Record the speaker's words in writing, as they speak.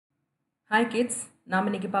Hi kids, நாம்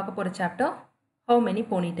இன்னைக்கு பார்க்க போற chapter How many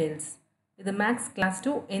ponytails? இது Max Class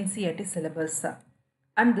 2 NCERT syllabus.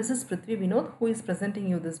 And this is Prithvi Vinod who is presenting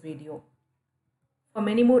you this video. For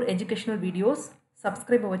many more educational videos,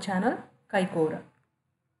 subscribe our channel Kaikoru.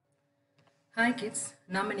 Hi kids,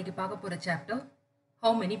 நாம் இன்னைக்கு பார்க்க போற chapter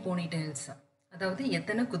How many ponytails? அதாவது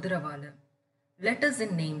எத்தனை குதிரவால். Letters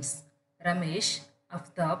in names. Ramesh,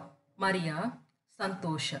 Aftab, Maria,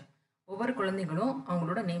 Santhosh. ஒவ்வொரு குழந்தைகளும்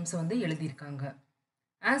அவங்களோட நேம்ஸை வந்து எழுதியிருக்காங்க.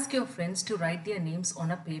 Ask your friends to right their names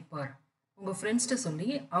on a paper. உங்கள் ஃப்ரெண்ட்ஸ்கிட்ட சொல்லி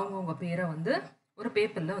அவங்கவுங்க பேரை வந்து ஒரு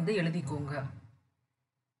பேப்பரில் வந்து எழுதிக்கோங்க.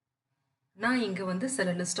 நான் இங்கே வந்து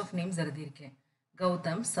சில லிஸ்ட் ஆஃப் நேம்ஸ் எழுதியிருக்கேன்.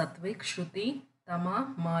 கௌதம், சத்விக், ஸ்ருதி, தமா,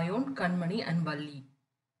 மாயோன், கண்மணி and Valli.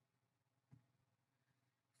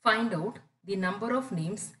 Find out the number of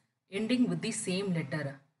names ending with the same letter.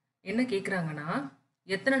 என்ன கேட்குறாங்கன்னா,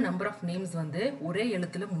 எத்தனை நம்பர் ஆஃப் நேம்ஸ் வந்து ஒரே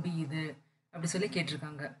எழுத்துல முடியுது அப்படி சொல்லி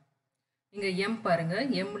கேட்டிருக்காங்க. இங்கே எம் பாருங்க,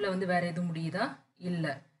 எம்ல வந்து வேற எதுவும் முடியுதா?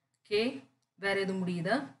 இல்லை. கே வேற எதுவும்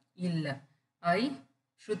முடியுதா? இல்லை. ஐ,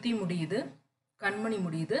 ஸ்ருதி முடியுது, கண்மணி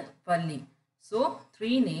முடியுது, Valli. So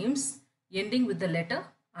 3 names ending with the letter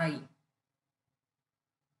I.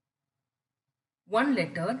 1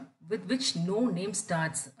 letter with which no name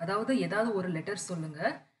starts. அதாவது ஏதாவது ஒரு லெட்டர் சொல்லுங்க,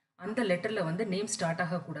 அந்த லெட்டர்ல வந்து நேம் ஸ்டார்ட்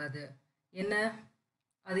ஆகக்கூடாது. என்ன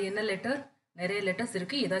அது? என்ன லெட்டர்? நிறைய லெட்டர்ஸ்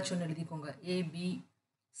இருக்கு, ஏதாச்சும் ஒன்று எழுதிக்கோங்க. ஏ, பி,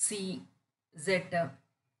 சி, ஜெட்,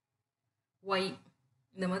 ஒய்,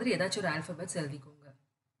 இந்த மாதிரி ஏதாச்சும் ஒரு ஆல்ஃபபெட்ஸ் எழுதிக்கோங்க.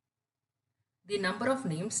 The number of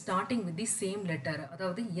name starting with the same letter.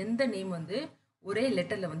 அதாவது எந்த நேம் வந்து ஒரே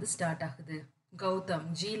லெட்டர்ல வந்து ஸ்டார்ட் ஆகுது. கௌதம்,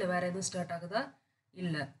 ஜியில் வேற எதுவும் ஸ்டார்ட் ஆகுதா?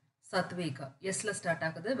 இல்லை. சத்விகா, எஸ்ல ஸ்டார்ட்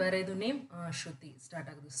ஆகுது. வேற எதுவும் நேம்? ஸ்ருதி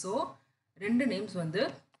ஸ்டார்ட் ஆகுது. ஸோ 2 நேம்ஸ் வந்து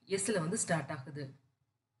எஸ்ல வந்து ஸ்டார்ட் ஆகுது.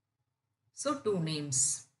 So 2 names.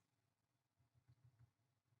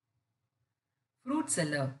 Fruit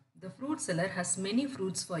seller. The fruit seller has many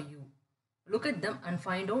fruits for you. Look at them and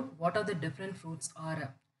find out what are the different fruits are.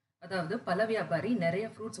 அதாவது பல வியாபாரி நிறைய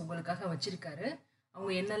ஃப்ரூட்ஸ் உங்களுக்காக வச்சிருக்காரு.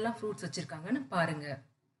 அவங்க என்னெல்லாம் ஃப்ரூட்ஸ் வச்சிருக்காங்கன்னு பாருங்க.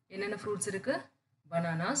 என்னென்ன ஃப்ரூட்ஸ் இருக்கு?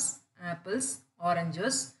 Bananas, apples,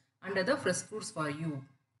 oranges and other fresh fruits for you.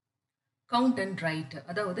 Count and right.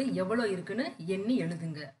 அதாவது எவ்வளோ இருக்குன்னு எண்ணி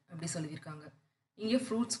எழுதுங்க அப்படி சொல்லியிருக்காங்க. இங்கே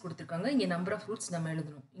ஃப்ரூட்ஸ் கொடுத்துருக்காங்க, இங்கே நம்பர் ஆஃப் ஃப்ரூட்ஸ் நம்ம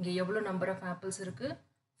எழுதணும். இங்கே எவ்வளோ நம்பர் ஆஃப் ஆப்பிள்ஸ் இருக்குது?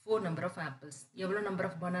 4 நம்பர் ஆஃப் ஆப்பிள்ஸ். எவ்வளோ நம்பர்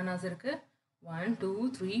ஆஃப் பனானாஸ் இருக்குது? 1 2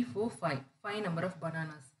 3 4 5 5 நம்பர் ஆஃப்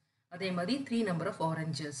பனானாஸ். அதே மாதிரி 3 நம்பர் ஆஃப்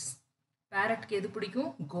ஆரஞ்சஸ். பேரட்க்கு எது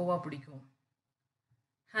பிடிக்கும்? கோவா பிடிக்கும்.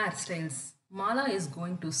 Hair styles. Mala is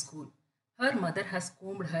going to school. Her mother has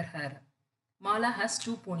combed her hair. Mala has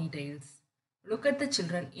 2 ponytails. Look at the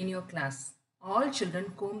children in your class. All children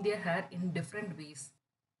comb their hair in different ways.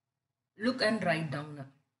 Look and write down.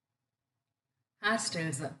 Hair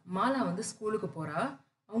styles. Mala வந்து ஸ்கூலுக்கு போகிறா.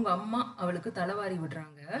 அவங்க அம்மா அவளுக்கு தலைவாரி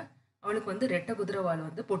விடுறாங்க. அவளுக்கு வந்து ரெட்டை குதிரைவால்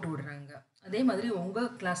வந்து போட்டு விடுறாங்க. அதே மாதிரி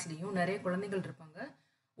உங்கள் கிளாஸ்லேயும் நிறைய குழந்தைகள் இருப்பாங்க.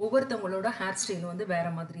 ஒவ்வொருத்தவங்களோட ஹேர் ஸ்டைல் வந்து வேற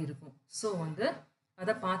மாதிரி இருக்கும். ஸோ வந்து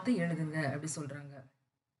அதை பார்த்து எழுதுங்க அப்படி சொல்கிறாங்க.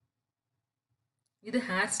 இது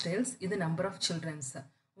ஹேர் ஸ்டைல்ஸ், இது நம்பர் ஆஃப் சில்ட்ரன்ஸ்.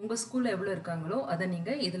 உங்கள் ஸ்கூலில் எவ்வளோ இருக்காங்களோ அதை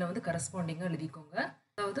நீங்கள் இதில் வந்து கரஸ்பாண்டிங்காக எழுதிக்கோங்க.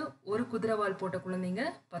 அதாவது ஒரு குதிரைவால் போட்ட குழந்தைங்க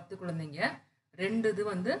 10 குழந்தைங்க, 2 இது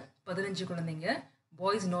வந்து 15 குழந்தைங்க,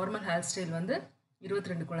 பாய்ஸ் நார்மல் ஹேர் ஸ்டைல் வந்து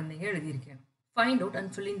 22 குழந்தைங்க எழுதியிருக்கேன். Find out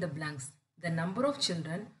and fill in the blanks. The number of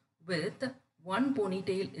children with 1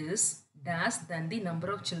 ponytail is dash than the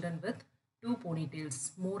number of children with 2 ponytails,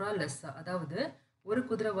 more or less. அதாவது ஒரு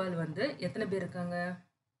குதிரைவால் வந்து எத்தனை பேர் இருக்காங்க?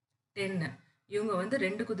 10. இவங்க வந்து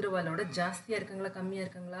 2 குதிரைவாலோட ஜாஸ்தியாக இருக்காங்களா கம்மியாக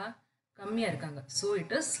இருக்காங்களா? கம்மியாக இருக்காங்க. So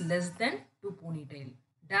it is less than 2 ponytail.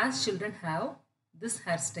 Dash children have this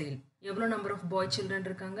hairstyle. எவ்வளோ நம்பர் ஆஃப் பாய் சில்ட்ரன்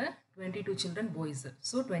இருக்காங்க? 22 children boys.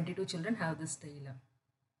 So 22 children have this style.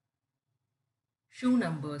 Shoe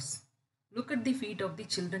numbers. Look at the feet of the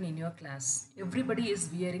children in your class. Everybody is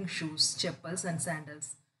wearing shoes, chappals and sandals.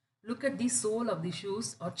 Look at the sole of the shoes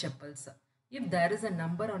or chappals. If there is a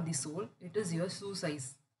number on the sole, it is your shoe size.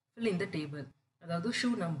 Fill in the table. அதாவது shoe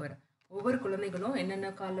number. ஒவ்வொரு குழந்தைகளும் என்னென்ன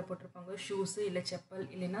காலில் போட்டிருப்பாங்க? Shoes, இல்லை செப்பல்,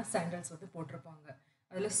 இல்லைன்னா sandals வந்து போட்டிருப்பாங்க.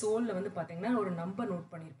 அதில் சோலில் வந்து பார்த்தீங்கன்னா ஒரு நம்பர் நோட்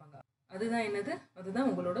பண்ணியிருப்பாங்க. அதுதான் என்னது? அதுதான்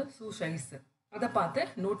உங்களோட ஷூ சைஸு. அதை பார்த்து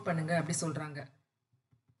நோட் பண்ணுங்க அப்படி சொல்கிறாங்க.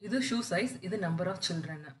 இது ஷூ சைஸ், இது நம்பர் ஆஃப்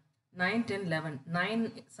சில்ட்ரன். 9 10 11. 9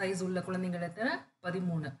 சைஸ் உள்ள குழந்தைங்க எத்தனை?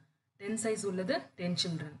 13. 10 சைஸ் உள்ளது 10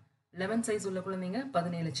 சில்ட்ரன். 11 சைஸ் உள்ள குழந்தைங்க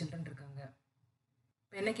 17 சில்ட்ரன் இருக்காங்க.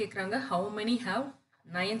 இப்போ என்ன கேட்குறாங்க? How many have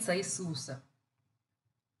 9 size shoes.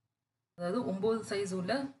 அதாவது 9 சைஸ்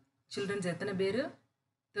உள்ள சில்ட்ரன்ஸ் எத்தனை பேர்?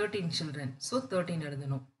 13 children. ஸோ 13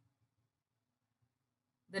 எழுதணும்.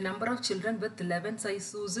 The number of children with 11 size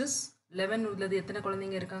shoes is 11 உள்ளது எத்தனை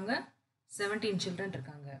குழந்தைங்க இருக்காங்க? 17 children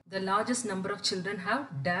இருக்காங்க. The largest number of children have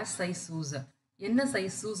dash size shoes. என்ன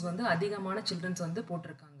size shoes வந்து அதிகமான childrens வந்து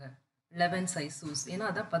போட்டிருக்காங்க? 11 size shoes. ஏன்னா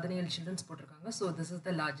அதான் 17 childrens போட்டிருக்காங்க. So this is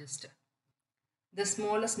the largest. The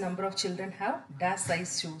smallest number of children have dash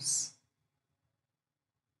size shoes.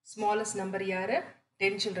 Smallest number யாரு?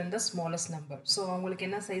 10 children the smallest number. So அவங்களுக்கு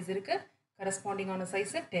என்ன size இருக்கு? Corresponding ஆன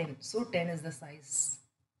size 10. So 10 is the size.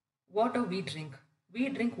 Water we drink. We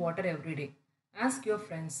drink water every day. Ask your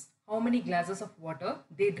friends how many glasses of water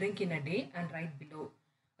they drink in a day and write below.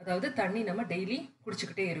 அதாவது தண்ணி நம்ம daily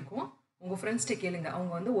குடிச்சுக்கிட்டே இருக்கோம். உங்கள் ஃப்ரெண்ட்ஸ்கிட்ட கேளுங்க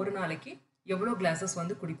அவங்க வந்து ஒரு நாளைக்கு எவ்வளோ கிளாஸஸ்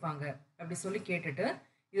வந்து குடிப்பாங்க அப்படி சொல்லி கேட்டுட்டு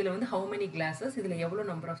இதில் வந்து ஹவு மெனி கிளாஸஸ், இதில் எவ்வளோ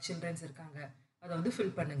நம்பர் ஆஃப் சில்ட்ரன்ஸ் இருக்காங்க அதை வந்து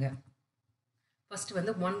ஃபில் பண்ணுங்கள். ஃபஸ்ட்டு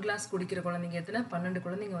வந்து 1 கிளாஸ் குடிக்கிற குழந்தைங்க எத்தனை? 12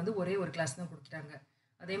 குழந்தைங்க வந்து ஒரே ஒரு கிளாஸ் தான் குடிக்கிறாங்க.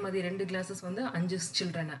 அதே மாதிரி 2 கிளாஸஸ் வந்து 5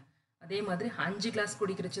 சில்ட்ரனை. அதே மாதிரி 5 கிளாஸ்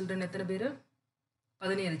குடிக்கிற சில்ட்ரன் எத்தனை பேர்?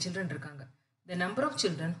 17 சில்ட்ரன் இருக்காங்க. The number of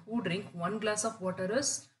children who drink 1 glass of water is,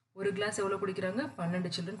 ஒரு கிளாஸ் எவ்வளோ குடிக்கிறாங்க? 12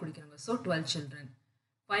 சில்ட்ரன் குடிக்கிறாங்க. So 12 children.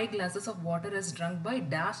 5 glasses of water is drunk by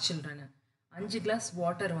dash children. 5 glass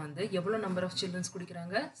water வந்து எவ்வளோ நம்பர் ஆஃப் சில்ட்ரன்ஸ்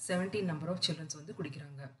குடிக்கிறாங்க? 17 நம்பர் ஆஃப் சில்ட்ரன்ஸ் வந்து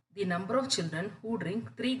குடிக்கிறாங்க. The number of children who drink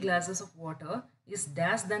 3 glasses of water is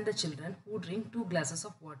dash than the children who drink 2 glasses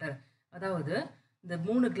of water. அதாவது இந்த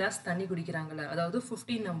 3 class தண்ணி குடிக்கிறாங்களா, அதாவது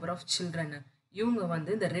 15 number of children, இவங்க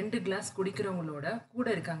வந்து இந்த 2 கிளாஸ் குடிக்கிறவங்களோட கூட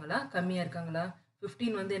இருக்காங்களா கம்மியாக இருக்காங்களா?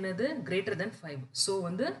 15 வந்து என்னது? greater than 5. ஸோ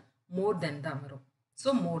வந்து more than தான் வரும். So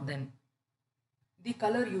more than. The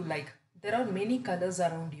color you like. There are many colors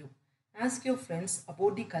around you. Ask your friends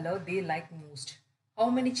about the color they like most. How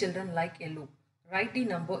many children like yellow? Write the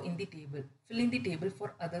number in the table. Fill in the table for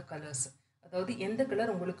other colors. அதாவது எந்த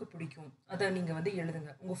colour உங்களுக்கு பிடிக்கும் அதை நீங்கள் வந்து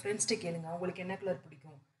எழுதுங்க. உங்கள் ஃப்ரெண்ட்ஸ்கிட்ட கேளுங்க அவங்களுக்கு என்ன கலர்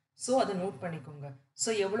பிடிக்கும். ஸோ அதை நோட் பண்ணிக்கோங்க. ஸோ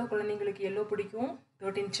எவ்வளோ குழந்தைங்களுக்கு எல்லோ பிடிக்கும்?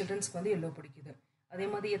 13 சில்ட்ரன்ஸ்க்கு வந்து எல்லோ பிடிக்குது. அதே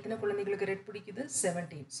மாதிரி எத்தனை குழந்தைங்களுக்கு ரெட் பிடிக்குது?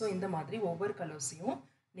 17. ஸோ இந்த மாதிரி ஒவ்வொரு கலர்ஸையும்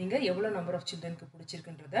நீங்கள் எவ்வளோ நம்பர் ஆஃப் சில்ட்ரனுக்கு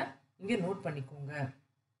பிடிச்சிருக்குன்றத இங்கே நோட் பண்ணிக்கோங்க.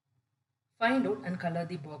 Find out and color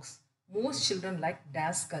the box. Most children like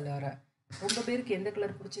dash color. ரொம்ப பேருக்கு எந்த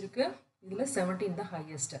கலர் பிடிச்சிருக்கு? இதில் 17 தான்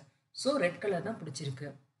ஹையஸ்ட். ஸோ ரெட் கலர் தான் பிடிச்சிருக்கு.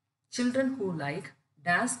 Children who like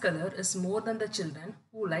dash color is more than the children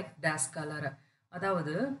who like dash color.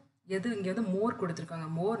 அதாவது எது இங்கே வந்து மோர் கொடுத்துருக்காங்க.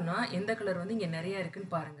 மோர்னா எந்த கலர் வந்து இங்கே நிறையா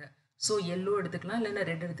இருக்குன்னு பாருங்க. ஸோ எல்லோ எடுத்துக்கலாம், இல்லைன்னா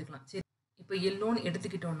ரெட் எடுத்துக்கலாம். சரி, இப்போ எல்லோன்னு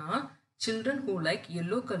எடுத்துக்கிட்டோன்னா children who like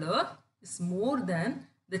yellow color is more than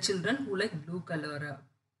the children who like blue color.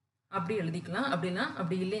 அப்படி எழுதிக்கலாம். அப்படின்னா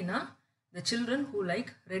அப்படி இல்லைன்னா the children who like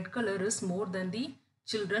red color is more than the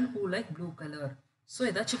children who like blue color. So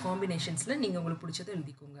ஏதாச்சும் காம்பினேஷன்ஸில் நீங்கள் உங்களுக்கு பிடிச்சதை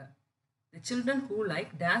எழுதிக்கோங்க. The children who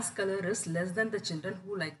like dash color is less than the children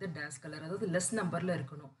who like the dash color. அதாவது less நம்பரில்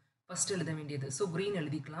இருக்கணும் first எழுத வேண்டியது. ஸோ green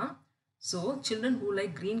எழுதிக்கலாம். So children who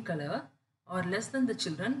like green color are less than the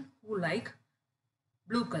children who like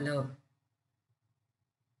blue color.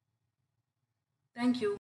 Thank you.